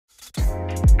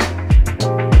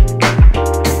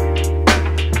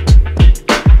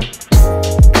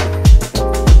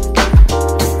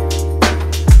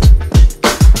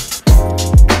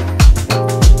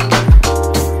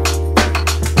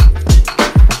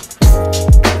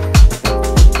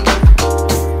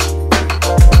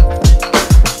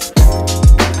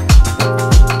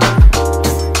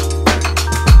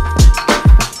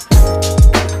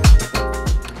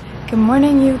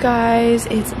guys?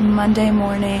 It's Monday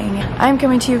morning. I'm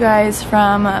coming to you guys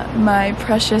from my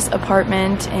precious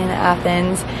apartment in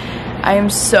Athens. I am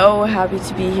so happy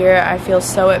to be here. I feel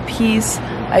so at peace.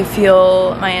 I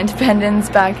feel my independence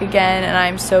back again, and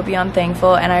I'm so beyond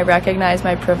thankful, and I recognize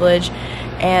my privilege,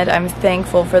 and I'm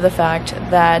thankful for the fact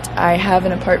that I have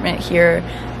an apartment here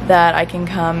that I can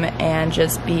come and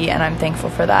just be, and I'm thankful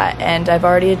for that. And I've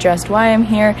already addressed why I'm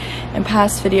here in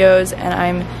past videos, and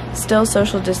I'm still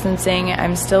social distancing.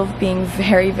 I'm still being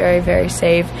very, very, very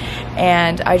safe,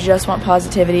 and I just want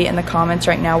positivity in the comments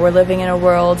right now. We're living in a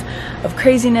world of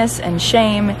craziness and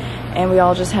shame, and we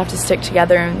all just have to stick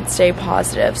together and stay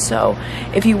positive. So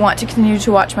if you want to continue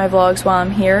to watch my vlogs while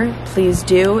I'm here, please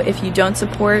do. If you don't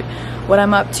support what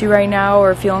I'm up to right now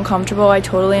or feel uncomfortable, I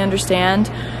totally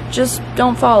understand. Just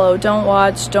don't follow, don't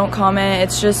watch, don't comment.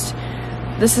 It's just,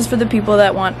 this is for the people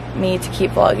that want me to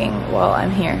keep vlogging while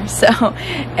I'm here. So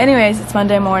anyways, it's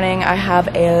Monday morning. I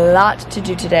have a lot to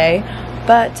do today,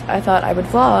 but I thought I would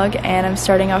vlog, and I'm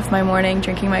starting off my morning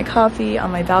drinking my coffee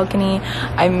on my balcony.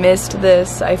 I missed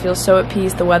this. I feel so at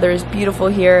peace. The weather is beautiful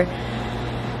here.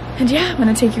 And yeah, I'm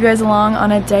gonna take you guys along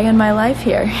on a day in my life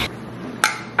here.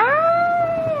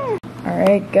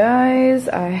 Alright guys,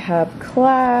 I have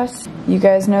class. You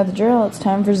guys know the drill. It's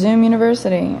time for Zoom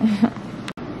University.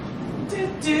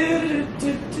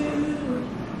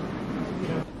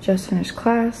 Just finished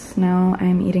class. Now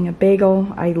I'm eating a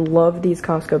bagel. I love these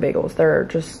Costco bagels. They're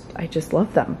just, I just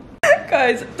love them.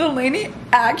 Guys, Delaney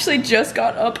actually just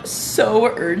got up so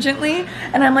urgently,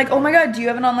 and I'm like, oh my god, do you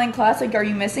have an online class? Like, are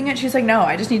you missing it? She's like, no,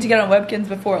 I just need to get on Webkins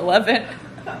before 11.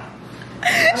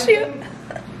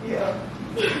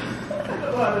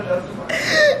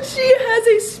 She has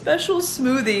a special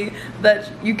smoothie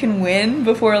that you can win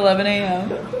before 11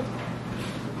 a.m.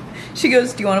 She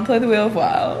goes, do you want to play the Wheel of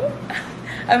WoW?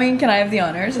 I mean, can I have the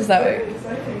honors? Is that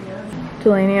what?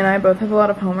 Delaney and I both have a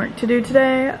lot of homework to do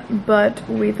today, but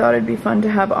we thought it'd be fun to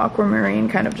have Aquamarine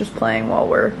kind of just playing while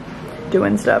we're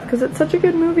doing stuff, because it's such a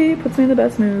good movie. It puts me in the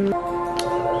best mood.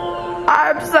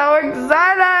 I'm so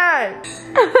excited!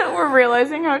 We're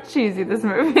realizing how cheesy this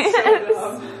movie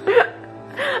is.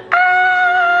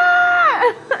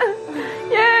 Ah!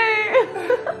 Yay!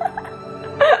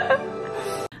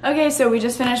 Okay, so we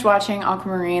just finished watching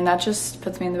Aquamarine. That just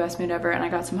puts me in the best mood ever, and I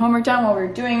got some homework done while we were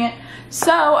doing it.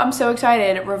 So I'm so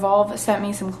excited. Revolve sent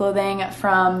me some clothing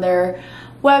from their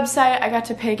website. I got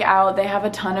to pick out. They have a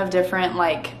ton of different,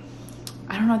 like,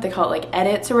 I don't know what they call it, like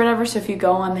edits or whatever. So if you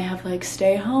go on, they have like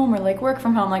stay home or like work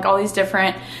from home, like all these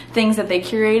different things that they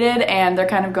curated, and they're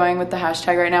kind of going with the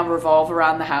hashtag right now, revolve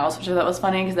around the house, which I thought was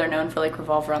funny because they're known for like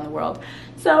revolve around the world.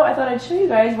 So I thought I'd show you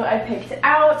guys what I picked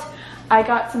out. I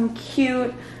got some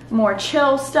cute, more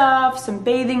chill stuff, some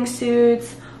bathing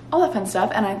suits, all that fun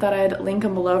stuff, and I thought I'd link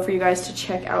them below for you guys to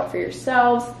check out for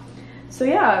yourselves. So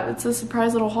yeah, it's a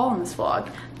surprise little haul in this vlog.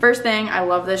 First thing, I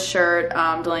love this shirt.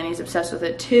 Delaney's obsessed with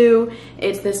it too.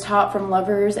 It's this top from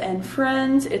Lovers and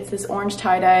Friends. It's this orange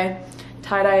tie-dye.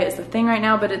 Tie-dye is the thing right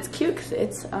now, but it's cute because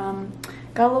it's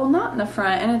got a little knot in the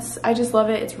front, and I just love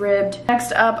it. It's ribbed.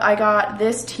 Next up, I got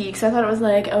this tee because I thought it was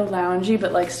like, oh, loungy,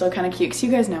 but like still kind of cute. Because you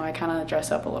guys know I kind of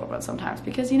dress up a little bit sometimes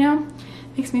because, you know,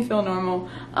 it makes me feel normal.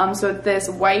 So it's this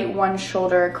white one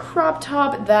shoulder crop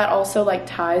top that also like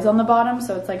ties on the bottom,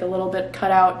 so it's like a little bit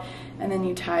cut out, and then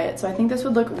you tie it. So I think this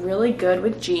would look really good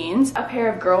with jeans. A pair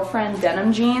of girlfriend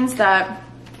denim jeans that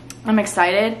I'm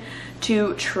excited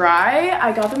to try.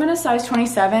 I got them in a size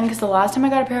 27 because the last time I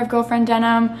got a pair of girlfriend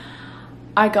denim,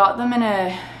 I got them in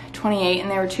a 28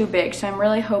 and they were too big. So I'm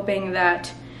really hoping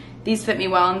that these fit me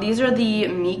well. And these are the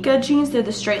Mika jeans. They're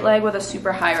the straight leg with a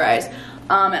super high rise.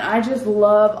 And I just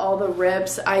love all the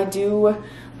rips. I do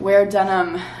wear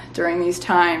denim during these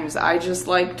times. I just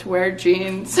like to wear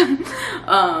jeans.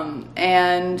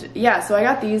 And yeah, so I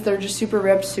got these. They're just super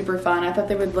ripped, super fun. I thought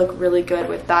they would look really good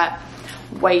with that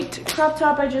white crop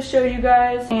top I just showed you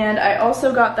guys. And I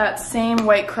also got that same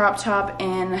white crop top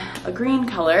in a green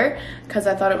color because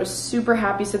I thought it was super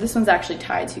happy. So this one's actually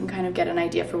tied, so you can kind of get an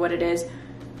idea for what it is.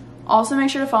 Also, make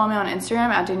sure to follow me on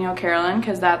Instagram at Danielle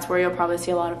because that's where you'll probably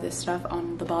see a lot of this stuff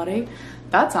on the body.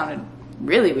 That sounded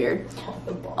really weird. Off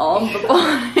the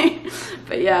body.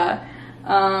 But yeah.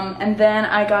 And then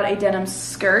I got a denim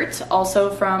skirt also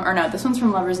from, or no, this one's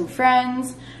from Lovers and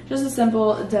Friends. Just a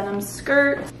simple denim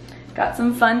skirt. Got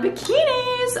some fun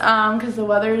bikinis because the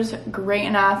weather's great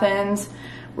in Athens.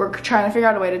 We're trying to figure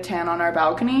out a way to tan on our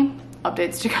balcony.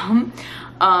 Updates to come.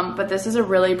 But this is a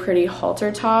really pretty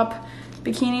halter top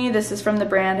bikini. This is from the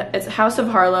brand, it's House of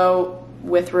Harlow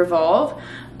with Revolve.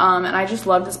 And I just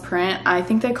love this print. I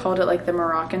think they called it like the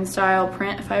Moroccan style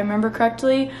print, if I remember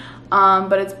correctly.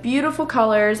 but it's beautiful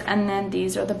colors, and then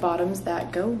these are the bottoms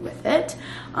that go with it.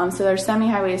 So they're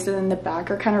semi-high-waisted, and the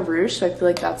back are kind of ruched, so I feel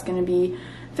like that's gonna be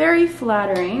very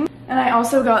flattering. And I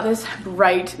also got this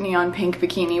bright neon pink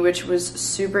bikini, which was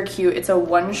super cute. It's a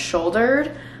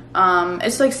one-shouldered.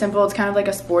 It's like simple, it's kind of like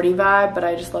a sporty vibe, but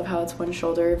I just love how it's one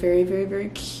shoulder. Very, very, very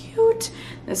cute.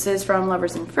 This is from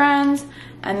Lovers and Friends,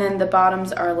 and then the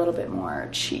bottoms are a little bit more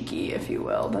cheeky, if you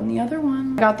will, than the other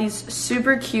one. I got these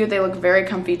super cute, they look very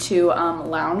comfy too,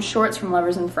 lounge shorts from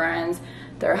Lovers and Friends.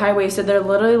 They're high-waisted, they're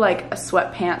literally like a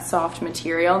sweatpants soft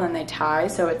material, and then they tie,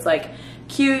 so it's like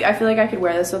cute. I feel like I could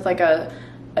wear this with like a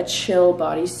chill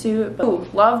bodysuit. Ooh,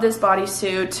 love this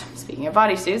bodysuit. Speaking of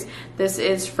bodysuits, this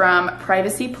is from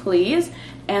Privacy Please,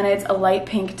 and it's a light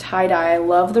pink tie-dye. I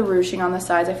love the ruching on the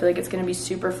sides. I feel like it's gonna be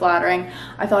super flattering.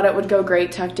 I thought it would go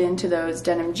great tucked into those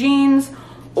denim jeans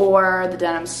or the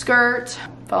denim skirt.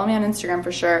 Follow me on Instagram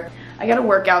for sure. I got a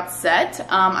workout set.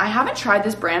 I haven't tried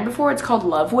this brand before. It's called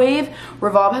Love Wave.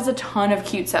 Revolve has a ton of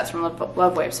cute sets from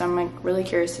Love Wave, so I'm like really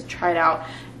curious to try it out.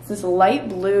 It's this light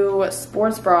blue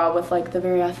sports bra with like the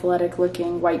very athletic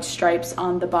looking white stripes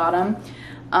on the bottom.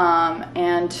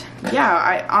 And yeah,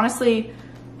 I honestly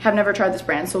have never tried this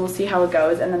brand, so we'll see how it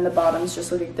goes. And then the bottoms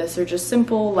just look like this. They're just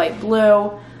simple, light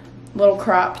blue, little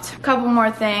cropped. A couple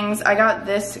more things. I got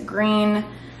this green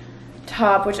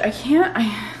top, which I can't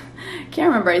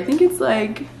remember. I think it's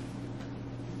like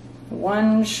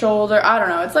one shoulder, I don't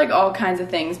know, it's like all kinds of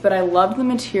things, but I love the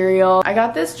material. I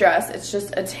got this dress. It's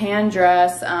just a tan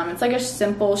dress. It's like a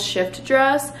simple shift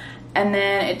dress, and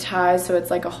then it ties, so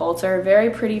it's like a halter. Very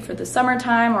pretty for the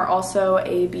summertime, or also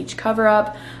a beach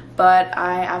cover-up, but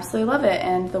I absolutely love it,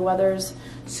 and the weather's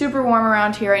super warm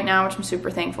around here right now, which I'm super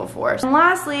thankful for. And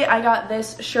lastly, I got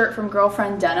this shirt from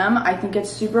Girlfriend Denim. I think it's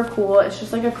super cool. It's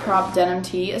just like a cropped denim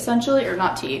tee, essentially, or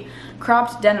not tee,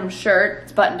 cropped denim shirt.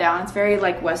 It's buttoned down. It's very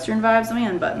like Western vibes. Let me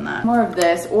unbutton that. More of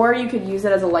this, or you could use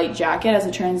it as a light jacket as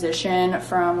a transition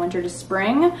from winter to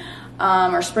spring,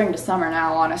 or spring to summer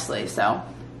now, honestly. So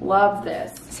love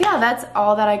this. So yeah, that's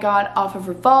all that I got off of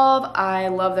Revolve. I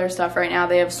love their stuff right now.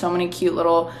 They have so many cute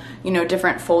little, you know,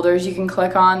 different folders you can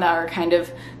click on that are kind of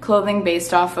clothing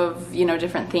based off of, you know,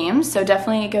 different themes. So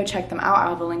definitely go check them out. I'll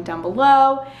have a link down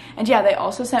below. And yeah, they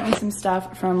also sent me some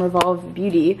stuff from Revolve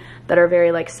Beauty that are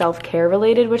very like self-care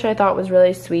related, which I thought was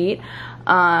really sweet.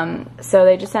 So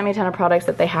they just sent me a ton of products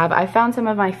that they have. I found some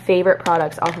of my favorite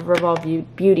products off of Revolve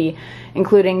Beauty,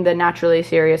 including the Naturally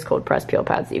Serious Cold Press Peel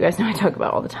Pads that you guys know I talk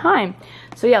about all the time.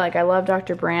 So yeah, like I love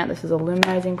Dr. Brandt. This is a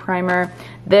luminizing primer.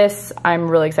 This I'm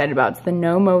really excited about. It's the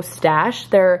No Mustache.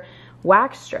 They're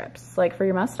wax strips, like for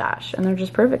your mustache, and they're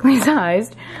just perfectly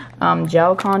sized.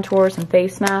 Gel contour, some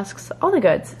face masks, all the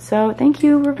goods. So thank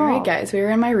you, Revolve. All right, guys, we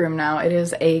are in my room now. It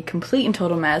is a complete and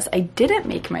total mess. I didn't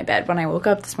make my bed when I woke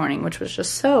up this morning, which was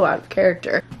just so out of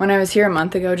character. When I was here a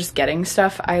month ago just getting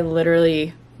stuff, I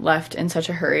literally left in such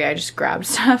a hurry. I just grabbed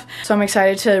stuff. So I'm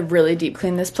excited to really deep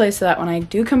clean this place so that when I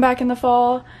do come back in the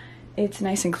fall, it's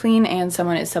nice and clean, and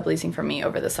someone is subleasing from me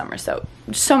over the summer. So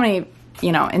just so many,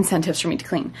 you know, incentives for me to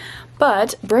clean.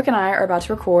 But Brooke and I are about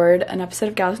to record an episode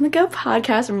of Gals on the Go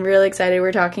podcast. I'm really excited.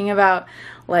 We're talking about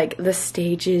like the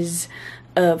stages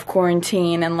of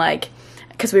quarantine, and like,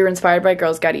 because we were inspired by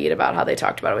Girls Gotta Eat about how they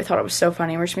talked about it. We thought it was so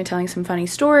funny. We're just gonna be telling some funny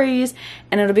stories,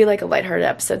 and it'll be like a lighthearted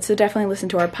episode. So definitely listen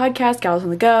to our podcast, Gals on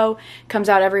the Go. It comes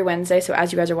out every Wednesday. So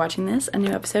as you guys are watching this, a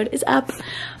new episode is up.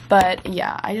 But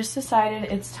yeah, I just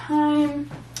decided it's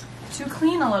time to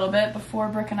clean a little bit before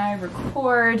Brooke and I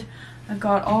record. I've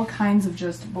got all kinds of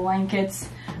just blankets.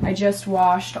 I just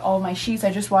washed all my sheets.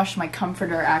 I just washed my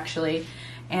comforter actually.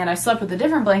 And I slept with a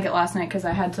different blanket last night because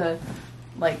I had to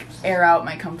like air out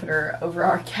my comforter over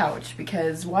our couch,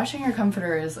 because washing your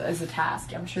comforter is a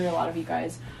task. I'm sure a lot of you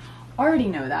guys already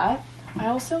know that. I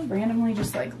also randomly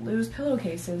just like lose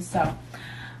pillowcases. So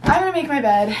I'm gonna make my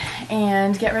bed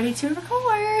and get ready to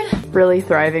record. Really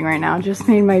thriving right now. Just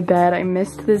made my bed. I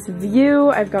missed this view.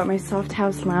 I've got my soft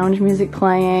house lounge music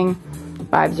playing.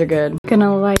 Vibes are good.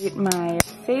 Gonna light my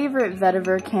favorite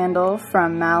vetiver candle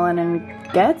from Malin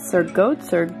and Goetz, or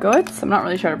Goetz, or Goetz. I'm not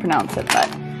really sure how to pronounce it,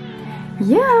 but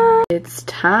yeah. It's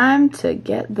time to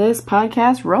get this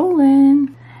podcast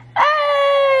rolling.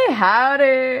 Hey,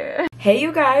 howdy. Hey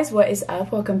you guys, what is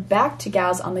up? Welcome back to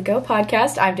Gals on the Go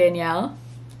podcast. I'm Danielle.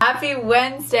 Happy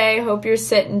Wednesday. Hope you're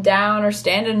sitting down or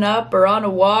standing up or on a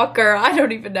walk, or I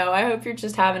don't even know. I hope you're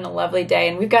just having a lovely day,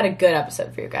 and we've got a good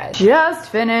episode for you guys.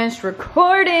 Just finished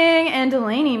recording, and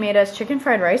Delaney made us chicken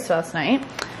fried rice last night.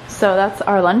 So that's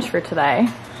our lunch for today.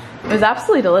 It was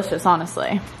absolutely delicious,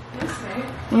 honestly. Thanks, mate.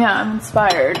 Yeah, I'm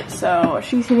inspired. So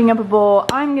she's heating up a bowl.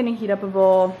 I'm gonna heat up a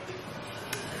bowl.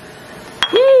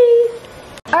 Yay!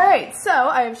 All right. Alright, so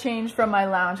I have changed from my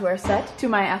loungewear set to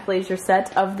my athleisure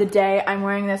set of the day. I'm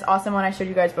wearing this awesome one I showed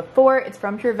you guys before. It's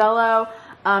from PureVelo.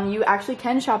 You actually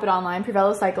can shop it online,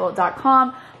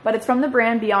 purevelocycle.com, but it's from the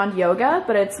brand Beyond Yoga,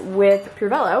 but it's with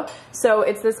PureVelo. So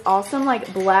it's this awesome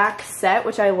like black set,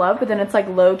 which I love, but then it's like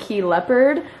low-key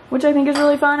leopard, which I think is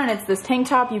really fun, and it's this tank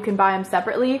top. You can buy them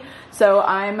separately. So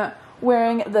I'm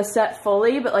wearing the set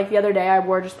fully, but like the other day I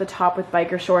wore just the top with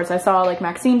biker shorts. I saw like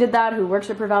Maxine did that, who works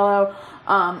at PureVelo.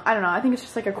 I don't know, I think it's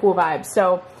just like a cool vibe.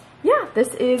 So yeah, this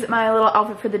is my little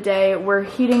outfit for the day. We're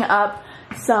heating up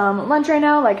some lunch right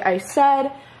now, like I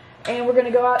said, and we're gonna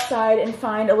go outside and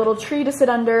find a little tree to sit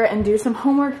under and do some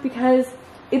homework because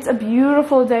it's a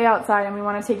beautiful day outside and we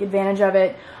want to take advantage of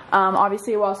it.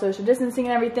 Obviously while social distancing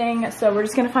and everything, so we're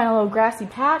just gonna find a little grassy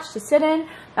patch to sit in.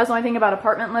 That's the only thing about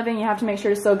apartment living, you have to make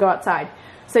sure to still go outside.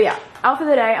 So yeah, outfit of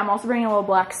the day. I'm also bringing a little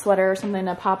black sweater or something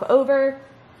to pop over,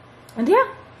 and yeah,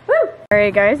 woo!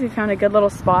 Alright guys, we found a good little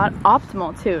spot,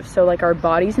 optimal too, so like our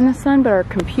body's in the sun but our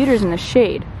computer's in the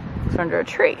shade. It's under a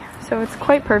tree, so it's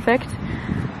quite perfect.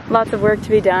 Lots of work to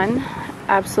be done,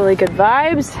 absolutely good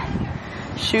vibes.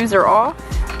 Shoes are off.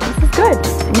 This is good.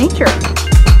 Nature.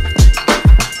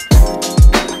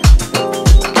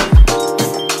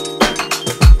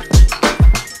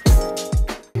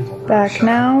 Back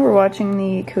now, we're watching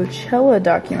the Coachella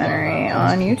documentary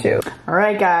on YouTube.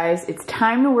 Alright guys, it's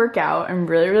time to work out. I'm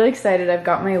really excited. I've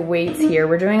got my weights here.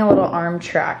 We're doing a little arm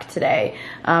track today.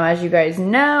 As you guys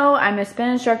know, I'm a spin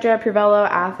instructor at PureVelo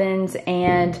Athens,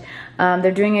 and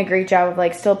they're doing a great job of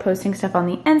like still posting stuff on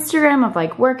the Instagram of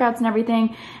like workouts and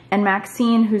everything. And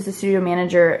Maxine, who's the studio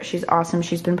manager, she's awesome.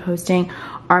 She's been posting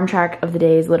arm track of the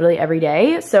days literally every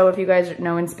day. So if you guys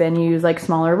know in spin, you use like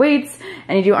smaller weights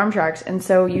and you do arm tracks, and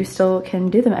so you still can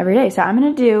do them every day. So I'm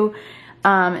gonna do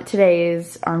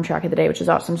today's arm track of the day, which is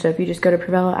awesome. So if you just go to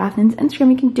PureVelo Athens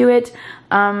Instagram, you can do it.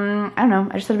 I don't know,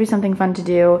 I just thought it'd be something fun to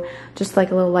do, just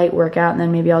like a little light workout, and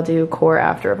then maybe I'll do core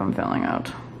after if I'm feeling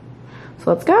out.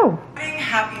 So let's go.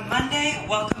 Happy Monday.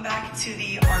 Welcome back to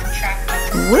the arm track.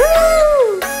 Woo!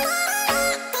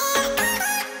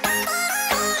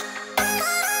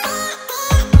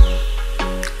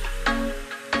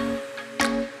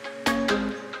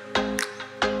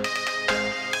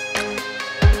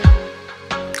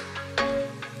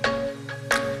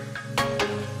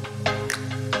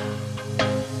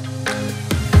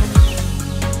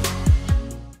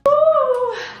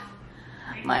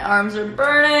 My arms are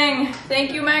burning.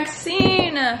 Thank you, Maxine. See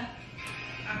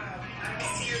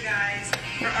you guys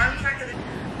for arm track of the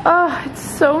Oh, it's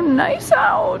so nice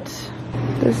out.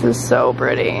 This is so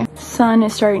pretty. Sun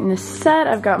is starting to set.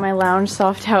 I've got my lounge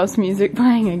soft house music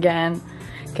playing again.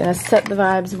 Gonna set the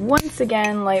vibes once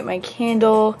again, light my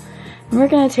candle, and we're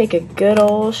gonna take a good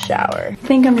old shower. I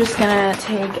think I'm just gonna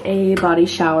take a body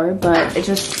shower, but I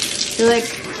just feel like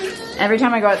every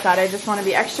time I go outside, I just wanna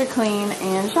be extra clean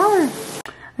and shower.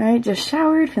 Alright, just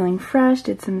showered, feeling fresh,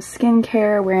 did some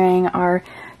skincare, wearing our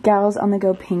Gals on the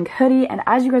Go pink hoodie, and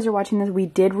as you guys are watching this, we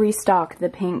did restock the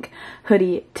pink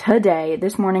hoodie today,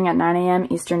 this morning at 9 a.m.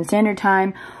 Eastern Standard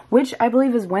Time, which I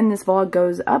believe is when this vlog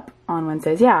goes up on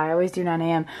Wednesdays. Yeah, I always do 9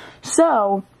 a.m.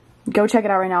 So, go check it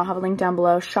out right now. I'll have a link down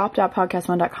below,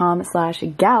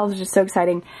 shop.podcastone.com/gals, which is so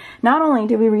exciting. Not only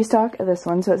did we restock this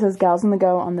one, so it says Gals on the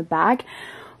Go on the back,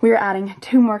 we are adding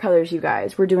 2 more colors, you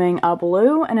guys. We're doing a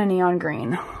blue and a neon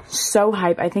green. So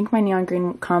hype. I think my neon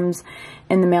green comes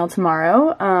in the mail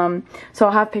tomorrow. So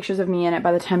I'll have pictures of me in it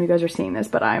by the time you guys are seeing this,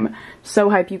 but I'm so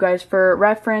hype, you guys. For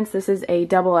reference, this is a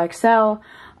double XL.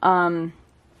 I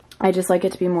just like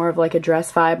it to be more of like a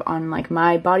dress vibe on like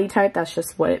my body type. That's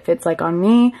just what it fits like on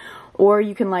me. Or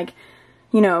you can like,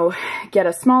 you know, get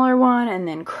a smaller one and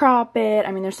then crop it.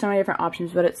 I mean, there's so many different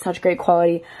options, but it's such great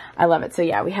quality. I love it. So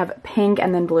yeah, we have pink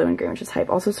and then blue and green, which is hype.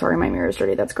 Also, sorry, my mirror is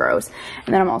dirty. That's gross.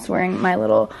 And then I'm also wearing my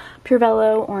little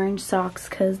PureVelo orange socks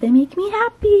because they make me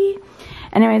happy.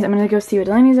 Anyways, I'm going to go see what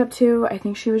Delaney's up to. I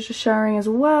think she was just showering as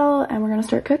well, and we're going to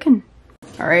start cooking.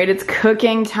 All right, it's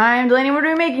cooking time. Delaney, what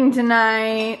are we making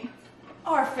tonight?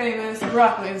 Our famous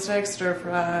broccoli and steak stir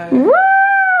fry. Woo!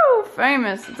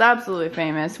 Famous. It's absolutely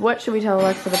famous. What should we tell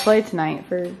Alexa to play tonight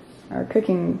for our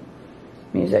cooking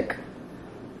music?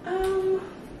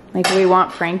 Like, do we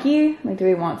want Frankie? Like, do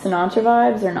we want Sinatra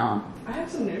vibes or not? I have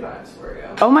some new vibes for you.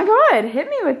 Oh my god, hit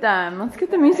me with them. Let's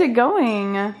get the music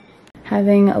going.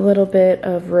 Having a little bit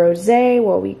of rosé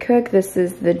while we cook. This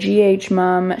is the GH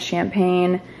Mum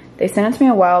champagne. They sent it to me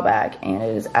a while back, and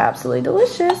it is absolutely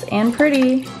delicious and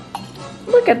pretty.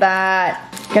 Look at that.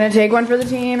 Gonna take one for the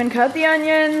team and cut the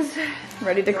onions.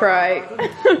 Ready to cry.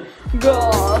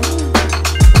 God.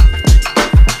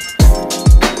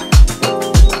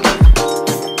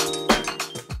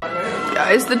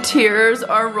 Guys, the tears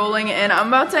are rolling in. I'm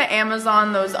about to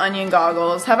Amazon those onion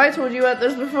goggles. Have I told you about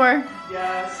this before?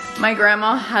 Yes. My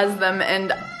grandma has them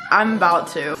and I'm about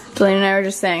to. Delaney and I were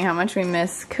just saying how much we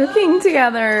miss cooking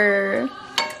together.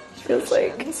 Feels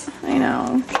like, I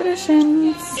know,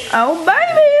 traditions. Oh,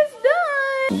 baby, it's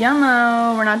done.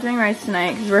 Yummo. We're not doing rice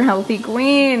tonight because we're healthy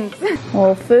queens. A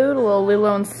little food, a little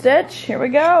Lilo and Stitch. Here we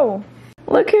go.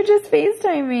 Look who just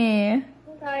FaceTimed me.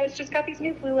 Guys, just got these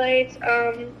new blue lights.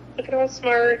 Look at how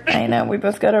smart. I know, we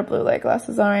both got our blue light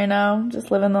glasses on right now.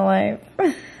 Just living the life.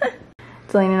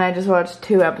 Delaney and I just watched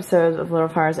 2 episodes of Little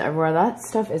Fires Everywhere. That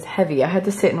stuff is heavy. I had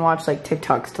to sit and watch like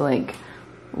TikToks to like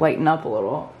lighten up a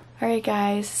little. Alright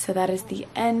guys, so that is the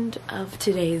end of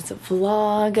today's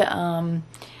vlog.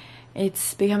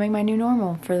 It's becoming my new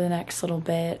normal for the next little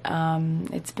bit.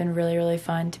 It's been really, really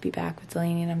fun to be back with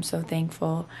Delaney, and I'm so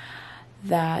thankful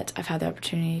that I've had the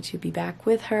opportunity to be back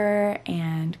with her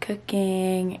and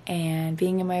cooking and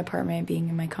being in my apartment, being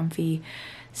in my comfy,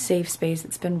 safe space.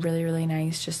 It's been really, really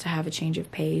nice just to have a change of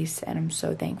pace, and I'm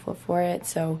so thankful for it.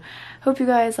 So hope you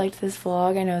guys liked this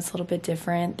vlog. I know it's a little bit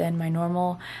different than my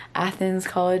normal Athens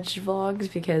college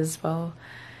vlogs because, well,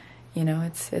 you know,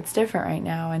 it's different right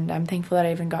now, and I'm thankful that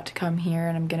I even got to come here,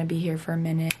 and I'm gonna be here for a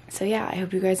minute. So yeah, I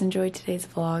hope you guys enjoyed today's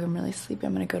vlog. I'm really sleepy.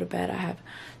 I'm gonna go to bed. I have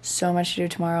so much to do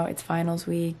tomorrow. It's finals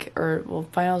week, or well,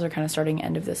 finals are kind of starting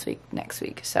end of this week, next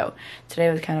week. So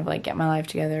today was kind of like get my life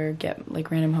together, get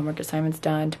like random homework assignments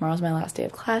done. Tomorrow's my last day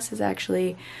of classes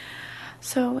actually.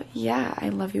 So yeah, I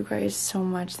love you guys so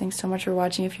much. Thanks so much for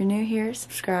watching. If you're new here,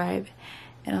 subscribe,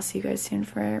 and I'll see you guys soon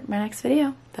for my next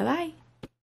video. Bye bye.